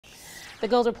The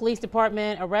Goldsboro Police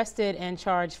Department arrested and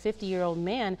charged 50-year-old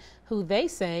man who they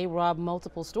say robbed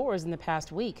multiple stores in the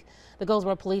past week. The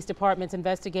Goldsboro Police Department's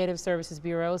Investigative Services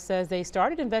Bureau says they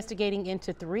started investigating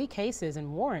into 3 cases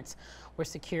and warrants were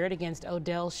secured against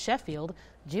Odell Sheffield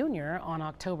Jr. on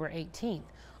October 18th.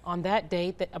 On that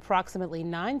date, at approximately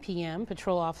 9 p.m.,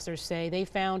 patrol officers say they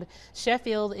found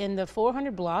Sheffield in the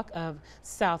 400 block of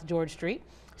South George Street.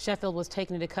 Sheffield was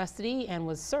taken into custody and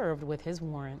was served with his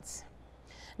warrants.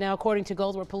 Now, according to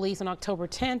Goldsboro Police, on October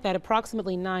 10th at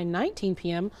approximately 9:19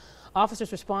 p.m.,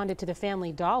 officers responded to the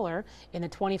Family Dollar in the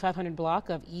 2500 block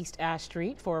of East Ash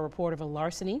Street for a report of a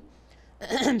larceny.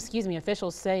 Excuse me,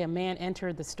 officials say a man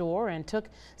entered the store and took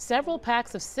several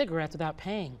packs of cigarettes without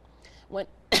paying. When,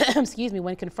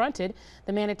 when confronted,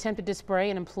 the man attempted to spray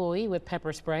an employee with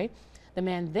pepper spray. The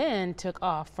man then took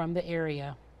off from the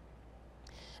area.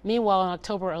 Meanwhile, on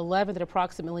October 11th at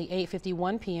approximately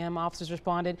 8:51 p.m., officers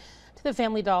responded to the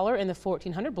Family Dollar in the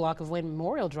 1400 block of Wayne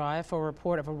Memorial Drive for a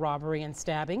report of a robbery and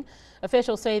stabbing.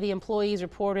 Officials say the employees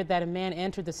reported that a man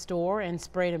entered the store and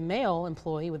sprayed a male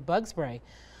employee with bug spray.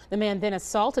 The man then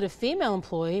assaulted a female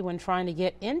employee when trying to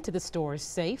get into the store's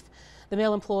safe. The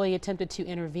male employee attempted to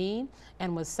intervene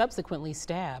and was subsequently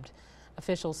stabbed.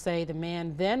 Officials say the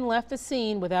man then left the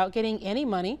scene without getting any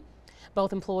money.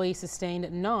 Both employees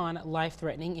sustained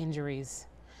non-life-threatening injuries.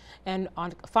 And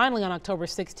finally, on October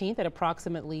 16th at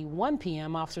approximately 1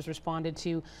 p.m., officers responded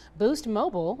to Boost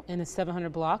Mobile in the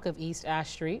 700 block of East Ash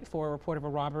Street for a report of a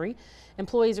robbery.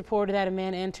 Employees reported that a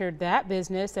man entered that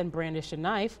business and brandished a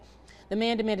knife. The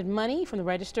man demanded money from the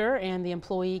register, and the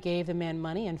employee gave the man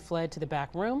money and fled to the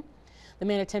back room. The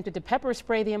man attempted to pepper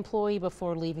spray the employee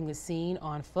before leaving the scene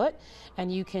on foot.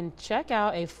 And you can check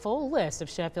out a full list of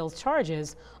Sheffield's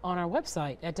charges on our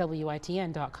website at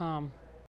WITN.com.